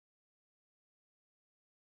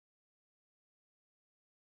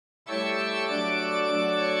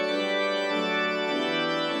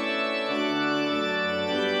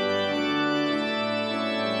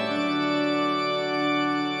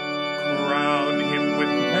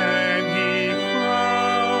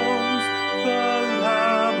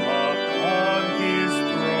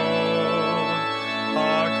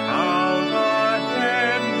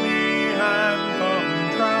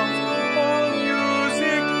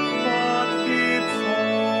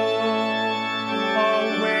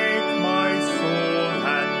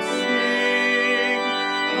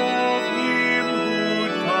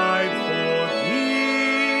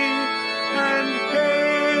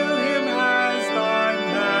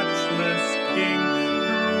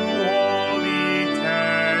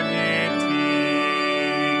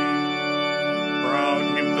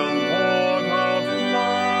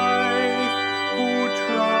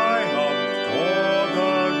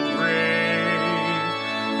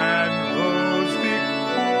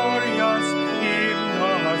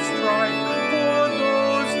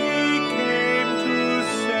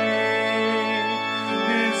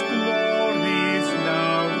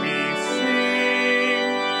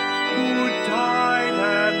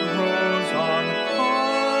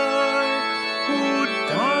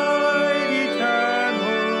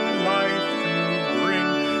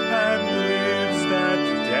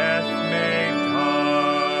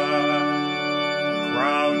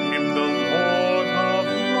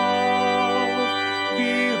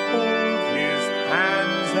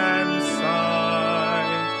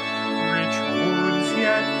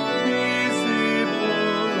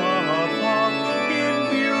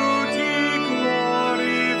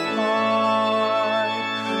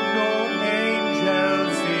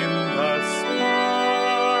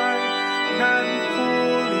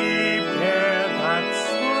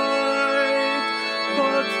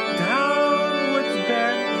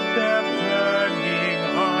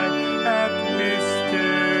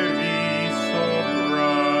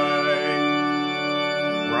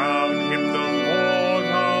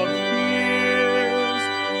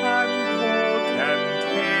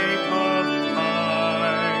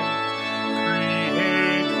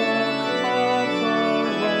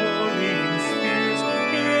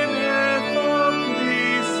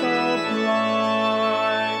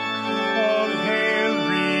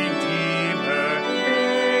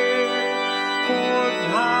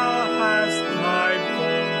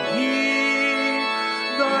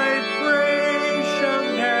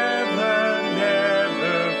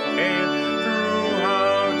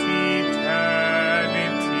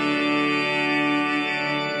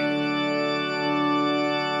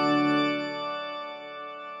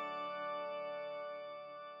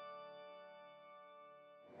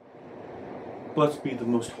Blessed be the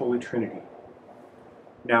most holy Trinity,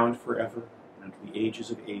 now and forever, and unto the ages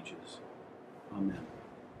of ages. Amen.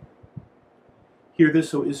 Hear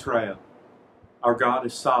this, O Israel. Our God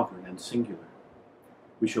is sovereign and singular.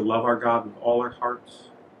 We shall love our God with all our hearts,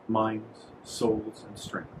 minds, souls, and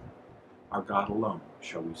strength. Our God alone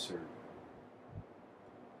shall we serve.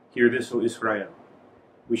 Hear this, O Israel.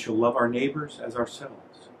 We shall love our neighbors as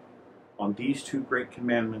ourselves. On these two great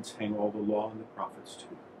commandments hang all the law and the prophets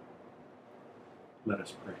too. Let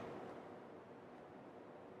us pray.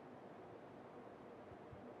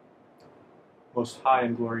 Most high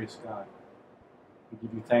and glorious God, we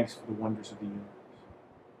give you thanks for the wonders of the universe.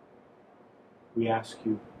 We ask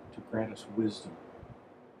you to grant us wisdom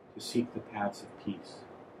to seek the paths of peace,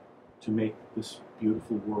 to make this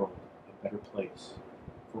beautiful world a better place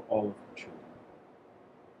for all of our children.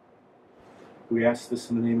 We ask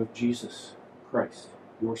this in the name of Jesus Christ,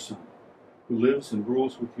 your Son, who lives and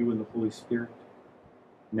rules with you in the Holy Spirit,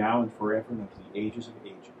 now and forever and unto the ages of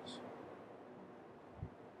ages.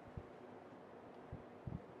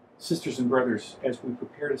 Sisters and brothers, as we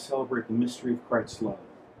prepare to celebrate the mystery of Christ's love,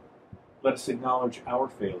 let us acknowledge our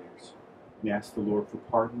failures and ask the Lord for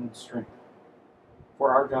pardon and strength.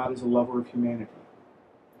 For our God is a lover of humanity.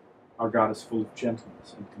 Our God is full of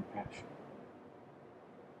gentleness and compassion.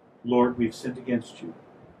 Lord, we've sinned against you.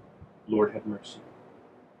 Lord, have mercy.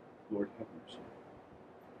 Lord, have mercy.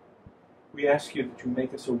 We ask you that you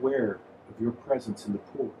make us aware of your presence in the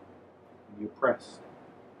poor, in the oppressed,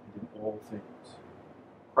 and in all things.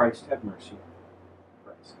 Christ, have mercy.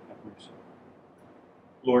 Christ, have mercy.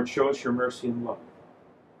 Lord, show us your mercy and love.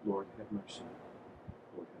 Lord, have mercy.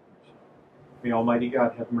 Lord, have mercy. May Almighty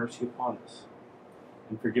God have mercy upon us,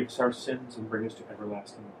 and forgive us our sins and bring us to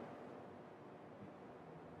everlasting life.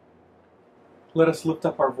 Let us lift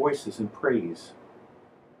up our voices in praise,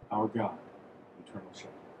 our God, eternal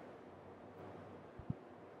shepherd.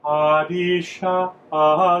 Kadisha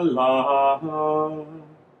Allah,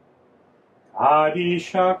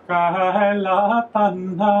 Kadisha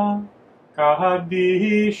Kailatana,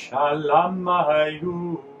 Kadisha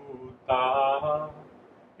Lamayuta,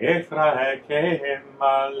 Efraekem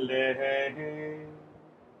Maleh.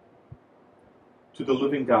 To the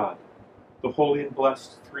living God, the holy and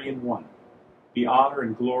blessed, three in one, be honor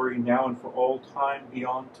and glory now and for all time,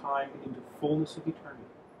 beyond time, into fullness of eternity.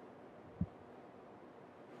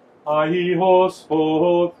 Aios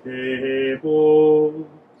potebos,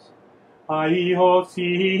 Aios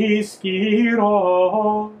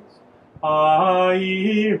iskiros,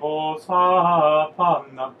 Aios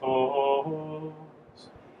apanatos,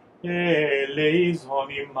 eleison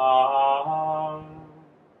imas.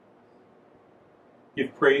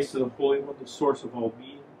 Give praise to the Holy One, the source of all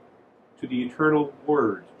being, to the eternal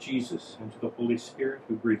Word, Jesus, and to the Holy Spirit,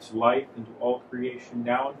 who breathes life into all creation,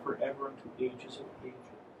 now and forever, unto ages of ages.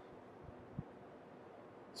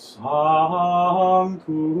 Sanctus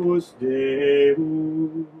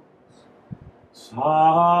Deus,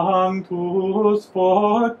 Sanctus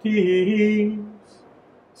fortis,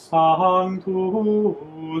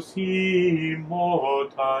 Sanctus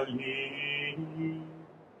immortalis,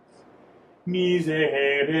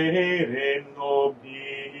 miserere nobis.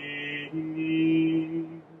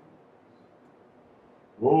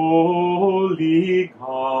 Holy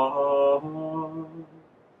God,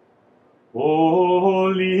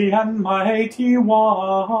 Holy and mighty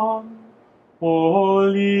one,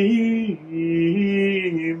 Holy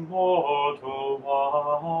immortal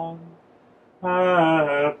one,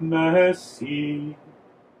 have mercy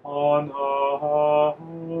on us.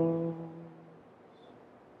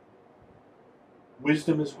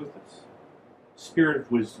 Wisdom is with us. Spirit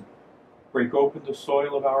of wisdom, break open the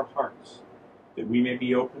soil of our hearts, that we may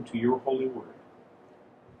be open to your holy word.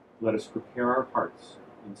 Let us prepare our hearts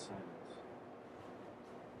in silence.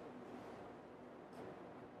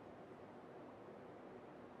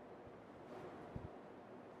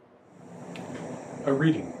 A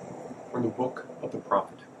reading from the book of the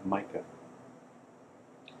prophet Micah.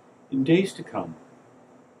 In days to come,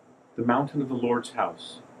 the mountain of the Lord's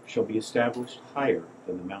house shall be established higher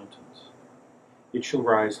than the mountains. It shall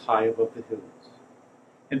rise high above the hills,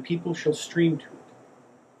 and people shall stream to it.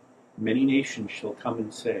 Many nations shall come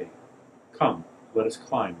and say, Come, let us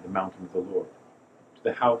climb the mountain of the Lord, to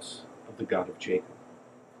the house of the God of Jacob,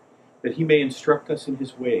 that he may instruct us in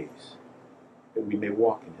his ways, that we may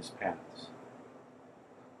walk in his paths.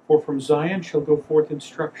 For from Zion shall go forth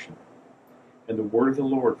instruction, and the word of the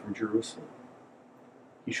Lord from Jerusalem.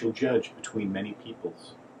 He shall judge between many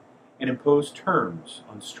peoples, and impose terms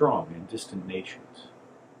on strong and distant nations.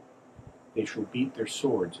 They shall beat their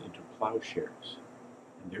swords into plowshares,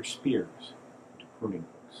 and their spears into pruning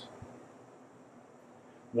hooks.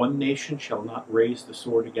 One nation shall not raise the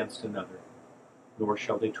sword against another, nor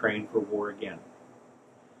shall they train for war again.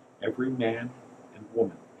 Every man and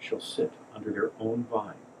woman shall sit under their own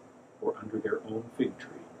vine, or under their own fig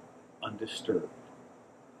tree, undisturbed,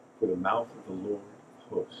 for the mouth of the Lord of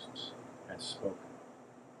hosts has spoken.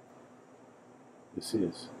 This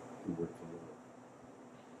is the word of the Lord.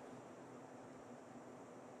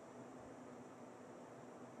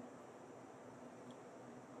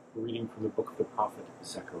 A reading from the book of the prophet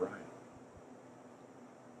Zechariah.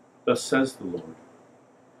 Thus says the Lord,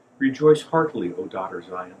 Rejoice heartily, O daughter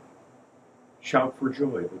Zion. Shout for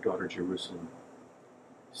joy, O daughter Jerusalem.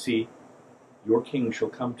 See, your king shall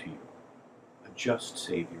come to you. A just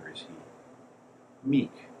Savior is he,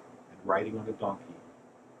 meek and riding on a donkey,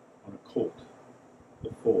 on a colt,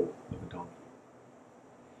 the foal of a donkey.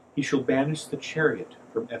 He shall banish the chariot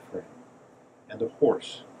from Ephraim, and the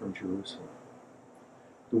horse from Jerusalem.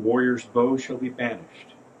 The warrior's bow shall be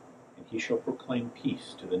banished, and he shall proclaim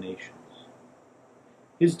peace to the nations.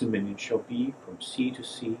 His dominion shall be from sea to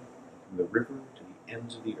sea, and from the river to the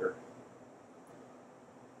ends of the earth.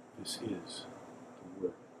 This is the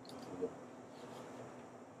word of the Lord.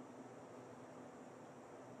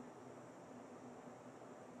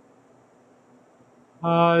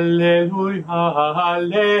 Alleluia,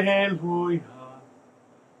 alleluia,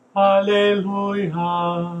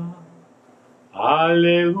 alleluia,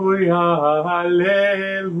 alleluia,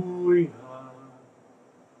 alleluia,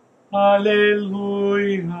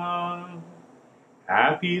 alleluia.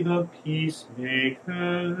 Happy the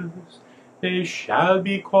peacemakers, they shall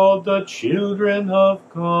be called the children of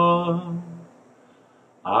God.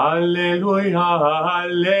 Alleluia,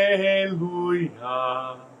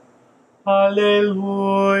 alleluia,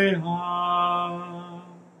 alleluia.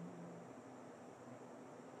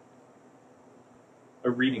 A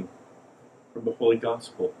reading from the Holy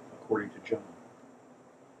Gospel according to John.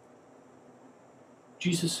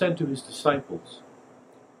 Jesus said to his disciples,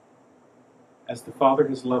 As the Father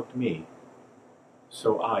has loved me,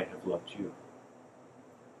 so I have loved you.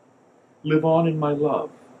 Live on in my love.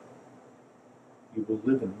 You will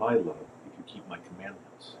live in my love if you keep my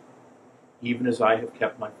commandments, even as I have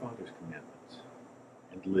kept my Father's commandments,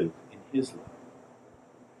 and live in his love.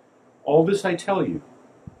 All this I tell you,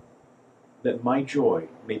 that my joy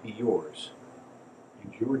may be yours,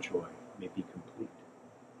 and your joy may be complete.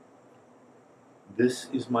 This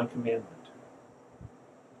is my commandment.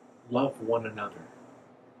 Love one another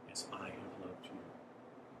as I have loved you.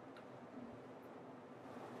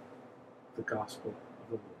 The Gospel of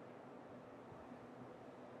the Lord.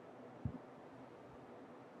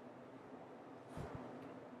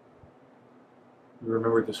 We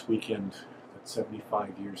remember this weekend that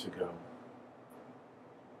 75 years ago,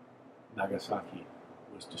 Nagasaki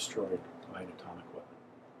was destroyed by an atomic weapon.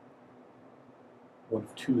 One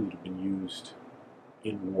of two that have been used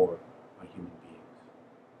in war by human beings.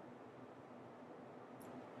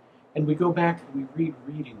 And we go back and we read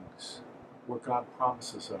readings where God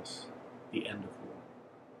promises us the end of war.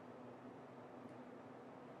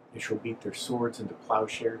 They shall beat their swords into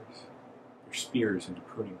plowshares, their spears into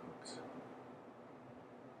pruning hooks.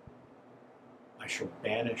 I shall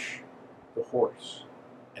banish the horse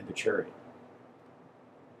and the chariot.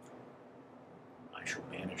 I shall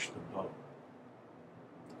banish the bow.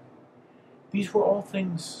 These were all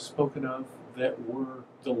things spoken of that were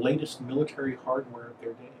the latest military hardware of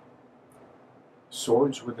their day.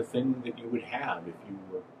 Swords were the thing that you would have if you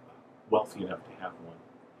were wealthy enough to have one.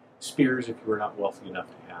 Spears if you were not wealthy enough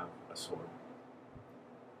to have a sword.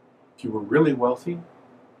 If you were really wealthy,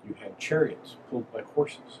 you had chariots pulled by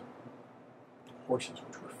horses. Horses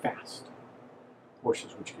which were fast.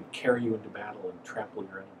 Horses which could carry you into battle and trample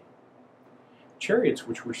your enemy. Chariots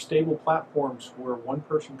which were stable platforms where one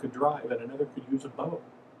person could drive and another could use a bow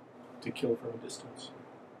to kill from a distance.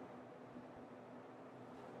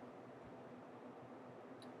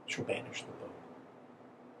 Shall banish the bow.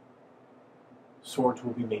 Swords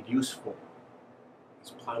will be made useful as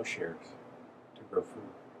plowshares to grow food.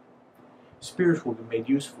 Spears will be made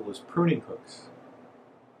useful as pruning hooks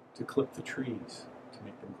to clip the trees to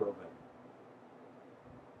make them grow better.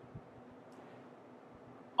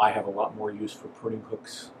 I have a lot more use for pruning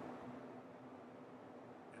hooks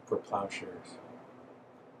and for plowshares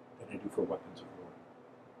than I do for weapons of war.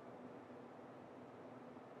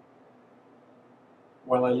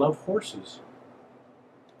 While I love horses,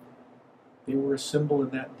 they were a symbol in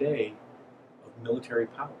that day of military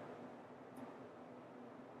power.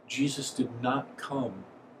 Jesus did not come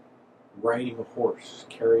riding a horse,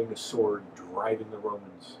 carrying a sword, driving the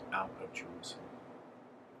Romans out of Jerusalem.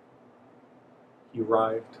 He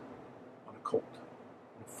arrived on a colt,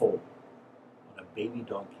 on a foal, on a baby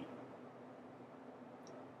donkey.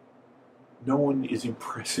 No one is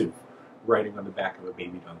impressive riding on the back of a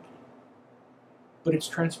baby donkey. But it's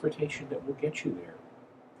transportation that will get you there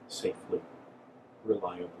safely,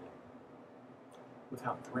 reliably,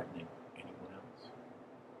 without threatening anyone else.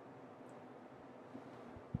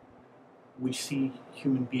 We see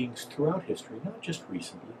human beings throughout history, not just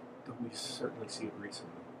recently, though we certainly see it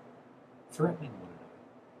recently, threatening one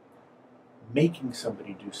another, making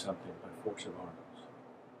somebody do something by force of arms.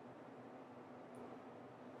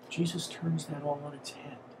 Jesus turns that all on its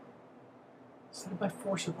head. Instead of by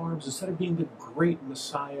force of arms, instead of being the great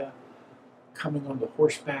Messiah coming on the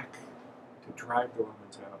horseback to drive the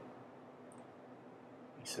Romans out,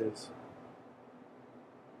 he says,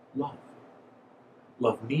 love.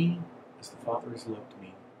 Love me as the Father has loved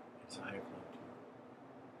me, as I have loved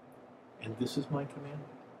you. And this is my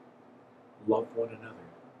commandment. Love one another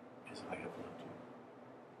as I have loved you.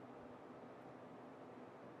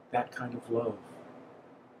 That kind of love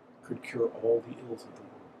could cure all the ills of the world.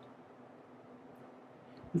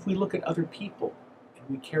 If we look at other people and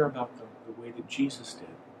we care about them the way that Jesus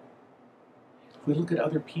did, if we look at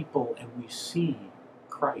other people and we see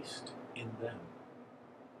Christ in them,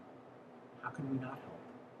 how can we not help?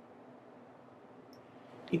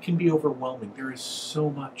 It can be overwhelming. There is so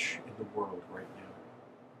much in the world right now.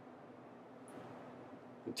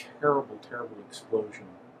 The terrible, terrible explosion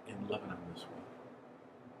in Lebanon this week.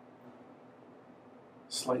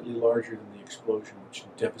 Slightly larger than the explosion which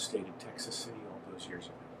devastated Texas City all those years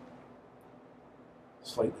ago.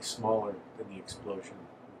 Slightly smaller than the explosion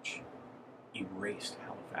which erased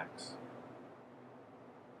Halifax.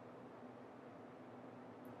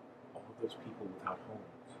 All of those people without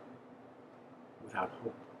homes, without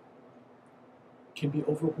hope, can be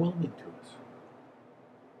overwhelming to us.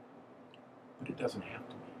 But it doesn't have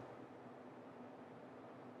to be.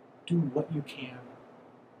 Do what you can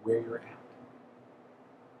where you're at.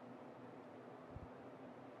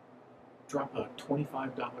 Drop a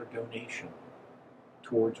 $25 donation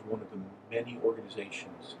towards one of the many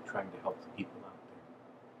organizations trying to help the people out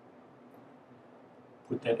there.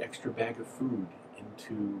 Put that extra bag of food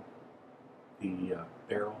into the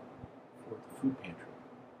barrel for the food pantry.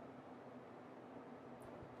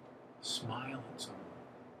 Smile at someone.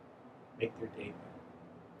 Make their day better.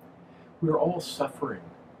 We're all suffering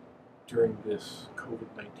during this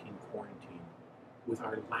COVID-19 quarantine with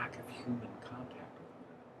our lack of human contact.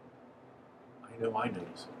 I know I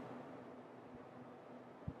notice it.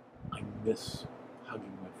 I miss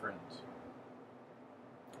hugging my friends.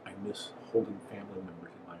 I miss holding family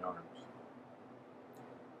members in my arms.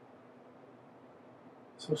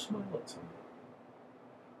 So smile at someone.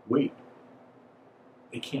 Wait,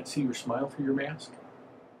 they can't see your smile through your mask?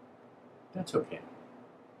 That's okay.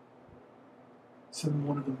 Send them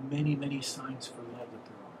one of the many, many signs for love that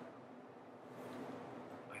there are.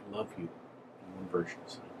 I love you in one version of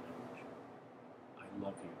sign language. I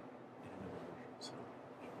love you in another version of sign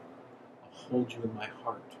language. I'll hold you in my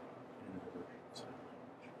heart in another version of sign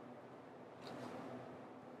language.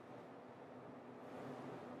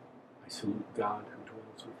 I salute God who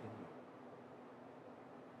dwells within you.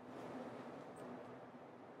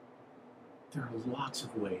 There are lots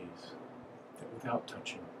of ways that without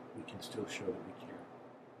touching, we can still show that we care.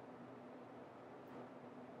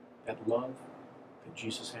 That love that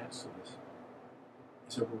Jesus asks of us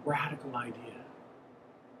is a radical idea.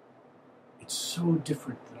 It's so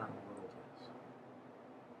different than our world is.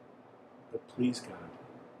 But please God,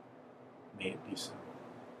 may it be so.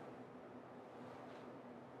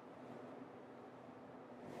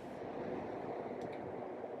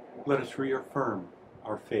 Let us reaffirm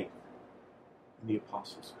our faith in the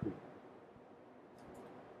Apostles' Creed.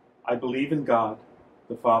 I believe in God,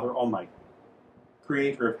 the Father Almighty,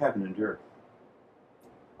 creator of heaven and earth.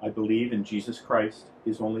 I believe in Jesus Christ,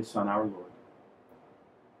 his only Son, our Lord,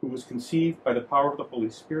 who was conceived by the power of the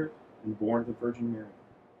Holy Spirit and born of the Virgin Mary,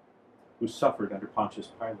 who suffered under Pontius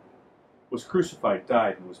Pilate, was crucified,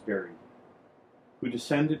 died, and was buried, who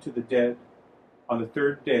descended to the dead, on the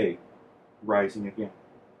third day rising again,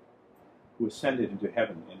 who ascended into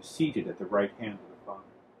heaven and is seated at the right hand of the Father,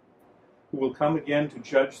 who will come again to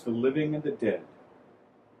judge the living and the dead.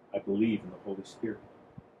 I believe in the Holy Spirit,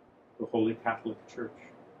 the Holy Catholic Church,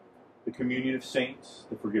 the communion of saints,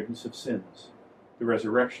 the forgiveness of sins, the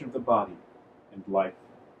resurrection of the body, and life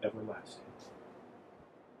everlasting.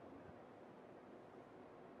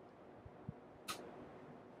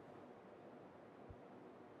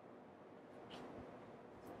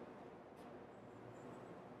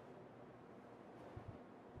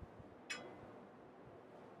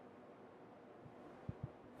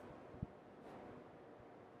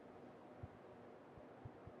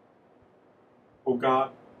 O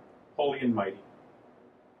God, holy and mighty,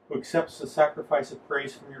 who accepts the sacrifice of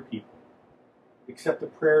praise from your people, accept the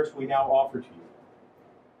prayers we now offer to you.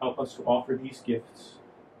 Help us to offer these gifts,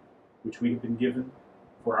 which we have been given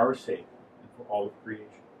for our sake and for all of creation.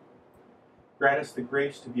 Grant us the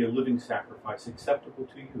grace to be a living sacrifice acceptable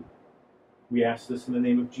to you. We ask this in the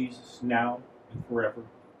name of Jesus, now and forever,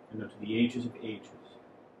 and unto the ages of ages.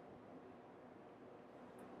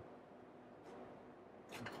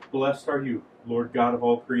 Blessed are you, Lord God of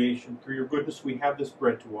all creation. Through your goodness we have this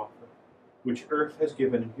bread to offer, which earth has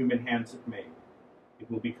given and human hands have made.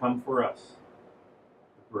 It will become for us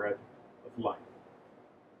the bread of life.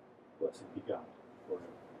 Blessed be God forever.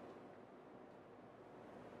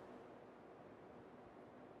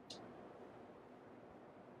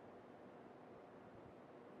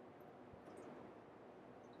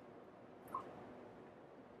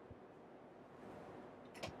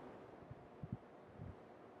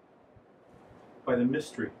 By the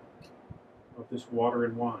mystery of this water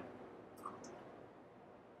and wine,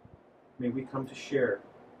 may we come to share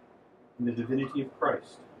in the divinity of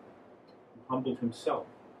Christ, who humbled himself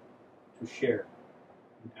to share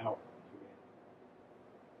in our humanity.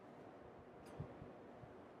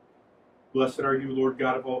 Blessed are you, Lord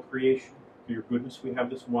God of all creation. Through your goodness we have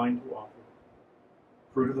this wine to offer.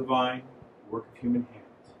 Fruit of the vine, work of human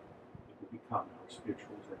hands, it will become our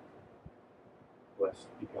spiritual drink.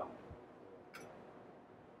 Blessed be God.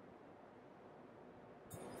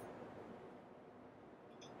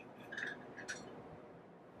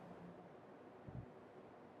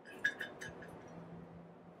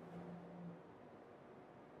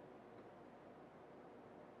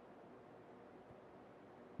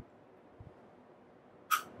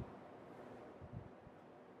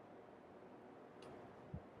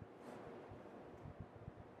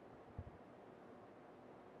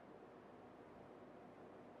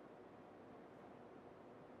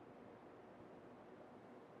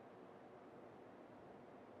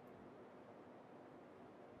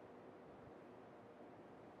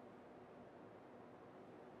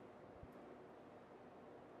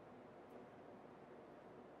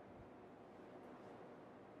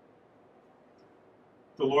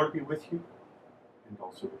 The Lord be with you, and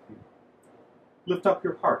also with you. Lift up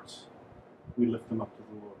your hearts. We lift them up to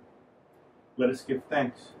the Lord. Let us give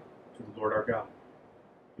thanks to the Lord our God.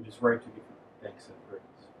 It is right to give him thanks and praise.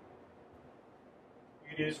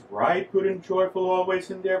 It is right, good, and joyful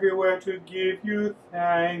always and everywhere to give you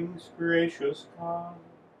thanks, gracious God.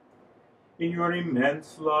 In your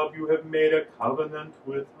immense love you have made a covenant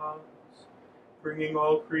with us, bringing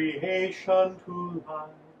all creation to life.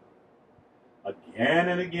 Again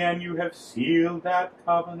and again you have sealed that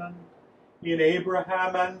covenant in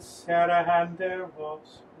Abraham and Sarah and their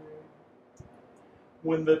offspring.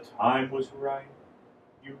 When the time was right,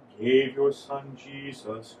 you gave your Son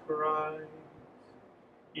Jesus Christ.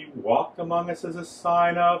 He walked among us as a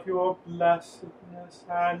sign of your blessedness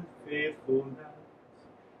and faithfulness.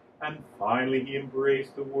 And finally he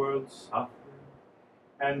embraced the world's suffering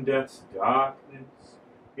and death's darkness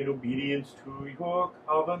in obedience to your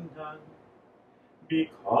covenant.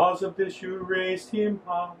 Because of this you raised him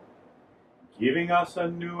up, giving us a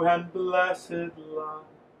new and blessed life.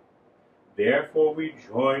 Therefore we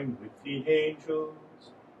join with the angels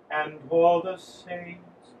and all the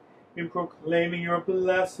saints in proclaiming your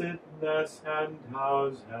blessedness and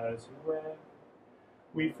ours as well.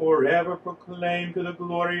 We forever proclaim to the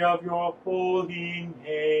glory of your holy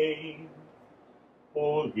name.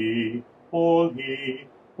 Holy, holy,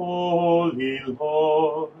 holy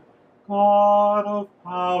Lord, God of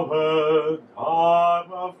power,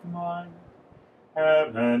 God of might,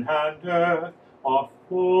 heaven and earth are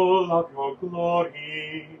full of your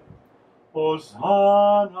glory.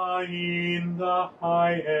 Hosanna in the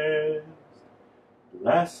highest.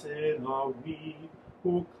 Blessed are we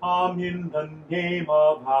who come in the name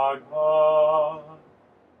of our God.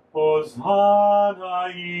 Hosanna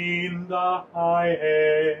in the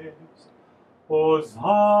highest.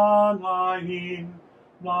 Hosanna in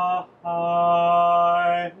the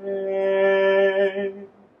highest.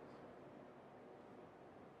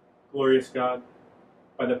 Glorious God,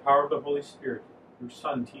 by the power of the Holy Spirit, your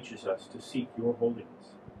Son teaches us to seek your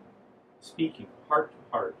holiness. Speaking heart to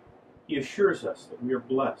heart, he assures us that we are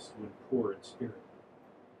blessed when poor in spirit.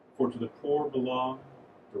 For to the poor belong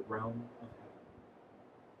the realm of heaven.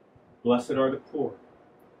 Blessed are the poor,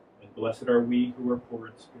 and blessed are we who are poor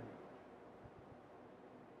in spirit.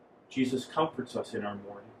 Jesus comforts us in our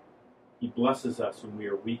mourning. He blesses us when we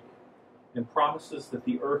are weak, and promises that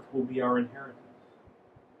the earth will be our inheritance.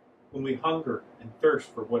 When we hunger and thirst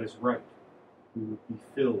for what is right, we will be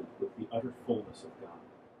filled with the utter fullness of God.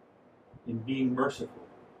 In being merciful,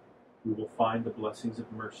 we will find the blessings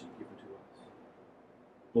of mercy given to us.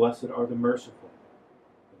 Blessed are the merciful,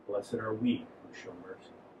 and blessed are we who show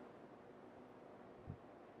mercy.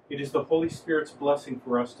 It is the Holy Spirit's blessing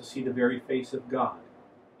for us to see the very face of God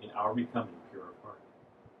in our becoming pure of heart.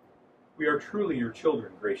 We are truly your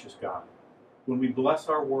children, gracious God, when we bless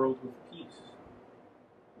our world with peace.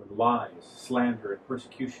 When lies, slander, and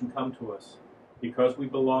persecution come to us because we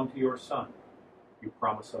belong to your Son, you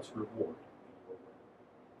promise us reward in your will.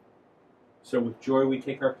 So with joy we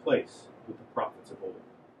take our place with the prophets of old.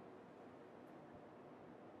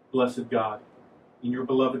 Blessed God, in your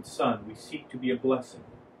beloved Son we seek to be a blessing,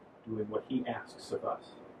 doing what he asks of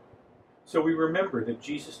us. So we remember that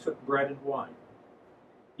Jesus took bread and wine.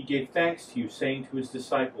 He gave thanks to you, saying to his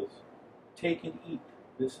disciples, "Take and eat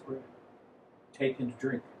this bread. Take and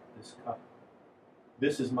drink this cup.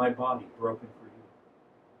 This is my body broken for you.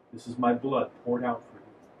 This is my blood poured out for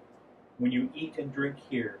you. When you eat and drink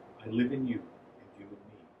here, I live in you, and you in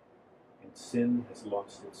me, and sin has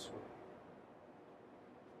lost its sway."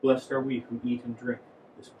 Blessed are we who eat and drink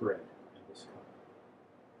this bread and this cup.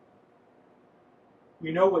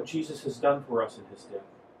 We know what Jesus has done for us in his death.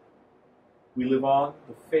 We live on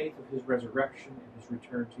the faith of his resurrection and his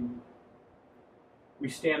return to you. We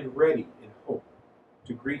stand ready in hope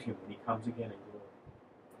to greet him when he comes again in glory.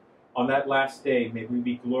 On that last day, may we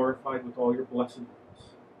be glorified with all your blessed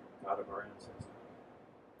ones, God of our ancestors.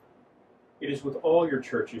 It is with all your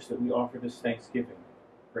churches that we offer this thanksgiving,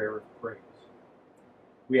 prayer of praise.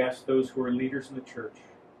 We ask those who are leaders in the church,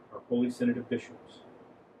 our holy synod of bishops,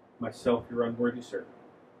 myself, your unworthy servant,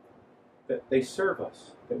 that they serve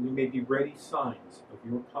us, that we may be ready signs of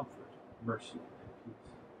your comfort, mercy, and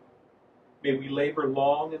peace. May we labor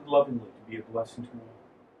long and lovingly to be a blessing to all,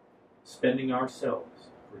 spending ourselves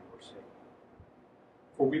for your sake.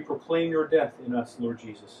 For we proclaim your death in us, Lord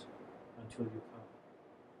Jesus, until you come.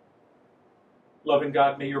 Loving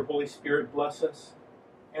God, may your Holy Spirit bless us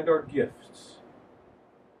and our gifts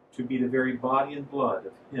to be the very body and blood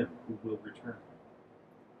of him who will return.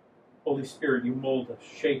 Holy Spirit, you mold us,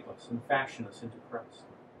 shape us, and fashion us into Christ,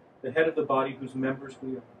 the head of the body whose members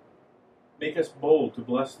we are. Make us bold to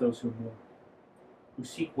bless those who mourn, who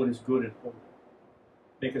seek what is good and holy.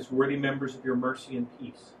 Make us worthy members of your mercy and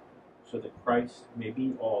peace, so that Christ may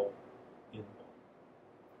be all in all.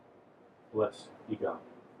 Blessed be God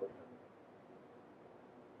forever.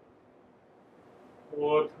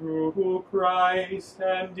 For through Christ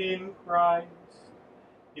and in Christ,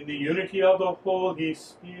 in the unity of the Holy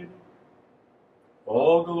Spirit,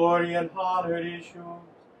 all glory and honor is yours,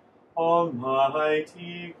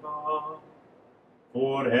 Almighty God,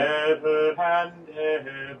 forever and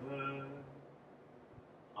ever.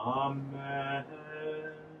 Amen.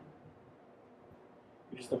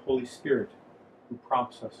 It is the Holy Spirit who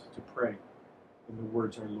prompts us to pray in the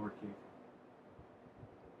words our Lord gave.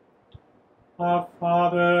 Our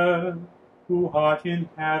Father, who art in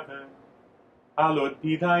heaven, hallowed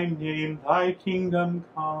be thy name, thy kingdom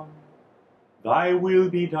come. Thy will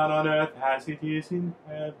be done on earth as it is in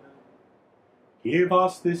heaven. Give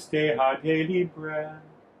us this day our daily bread,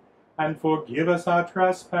 and forgive us our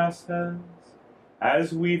trespasses,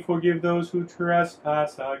 as we forgive those who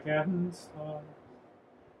trespass against us.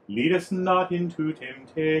 Lead us not into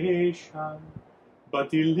temptation,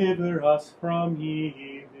 but deliver us from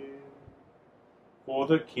evil. For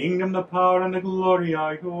the kingdom, the power, and the glory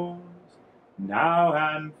are yours, now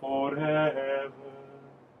and forever.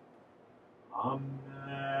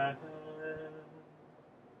 Amen.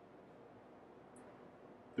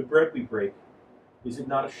 The bread we break, is it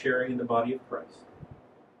not a sharing in the body of Christ?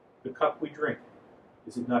 The cup we drink,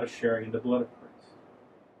 is it not a sharing in the blood of Christ?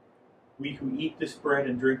 We who eat this bread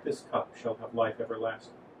and drink this cup shall have life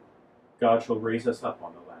everlasting. God shall raise us up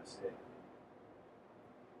on the last day.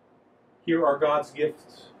 Here are God's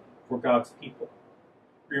gifts for God's people.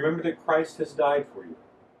 Remember that Christ has died for you.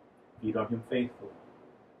 Feed on him faithfully.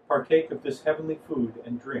 Partake of this heavenly food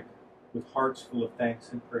and drink with hearts full of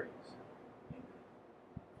thanks and praise. Amen.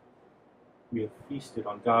 We have feasted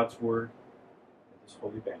on God's word at this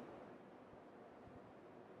holy banquet.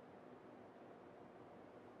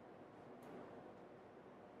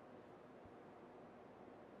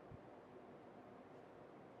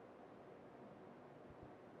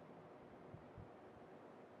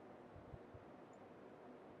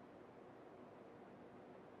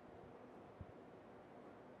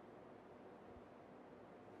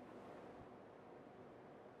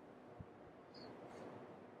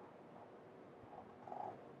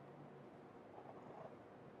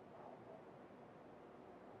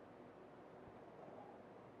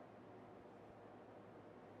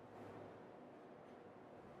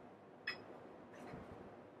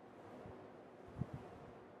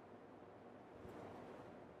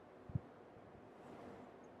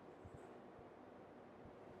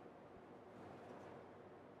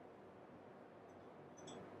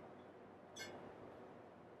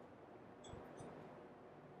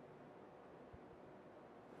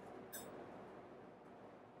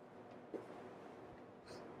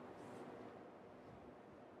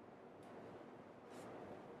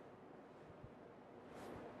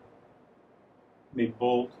 Made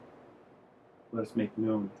bold, let us make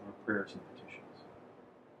known our prayers and petitions.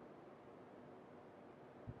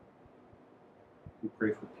 We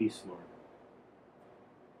pray for peace, Lord,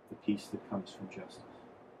 the peace that comes from justice.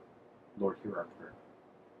 Lord, hear our prayer.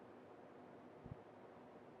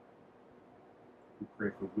 We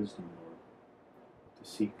pray for wisdom, Lord, to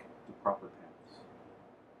seek the proper paths.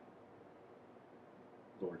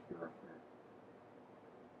 Lord, hear our prayer.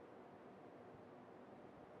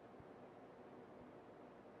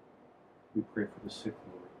 We pray for the sick,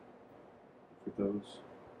 Lord, for those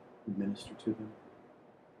who minister to them,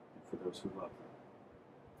 and for those who love them.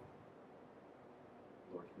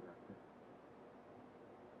 Lord, hear our prayer.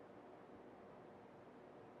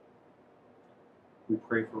 We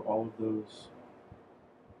pray for all of those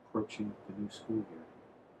approaching the new school year,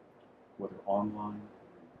 whether online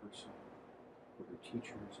or in person, whether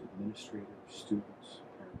teachers, administrators, students,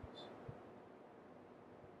 parents.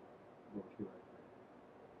 Lord, hear our prayer.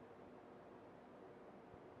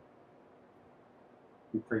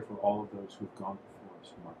 We pray for all of those who have gone before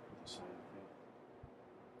us, marked with the sign of faith.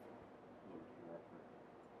 Lord, hear our prayer.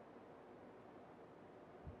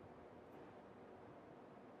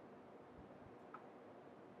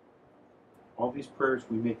 All these prayers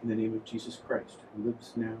we make in the name of Jesus Christ, who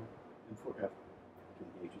lives now and forever, to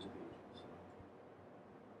the ages of ages.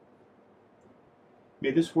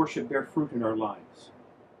 May this worship bear fruit in our lives.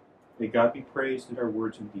 May God be praised in our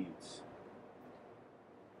words and deeds.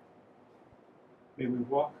 May we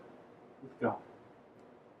walk with God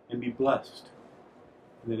and be blessed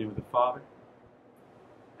in the name of the Father,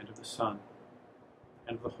 and of the Son,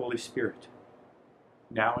 and of the Holy Spirit,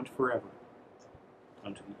 now and forever,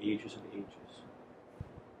 unto the ages of ages.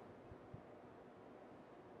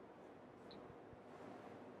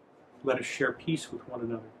 Let us share peace with one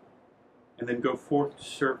another, and then go forth to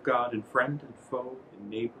serve God in friend and foe, in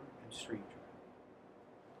neighbor and stranger.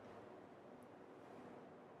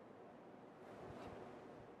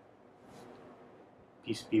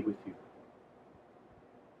 Peace be with you.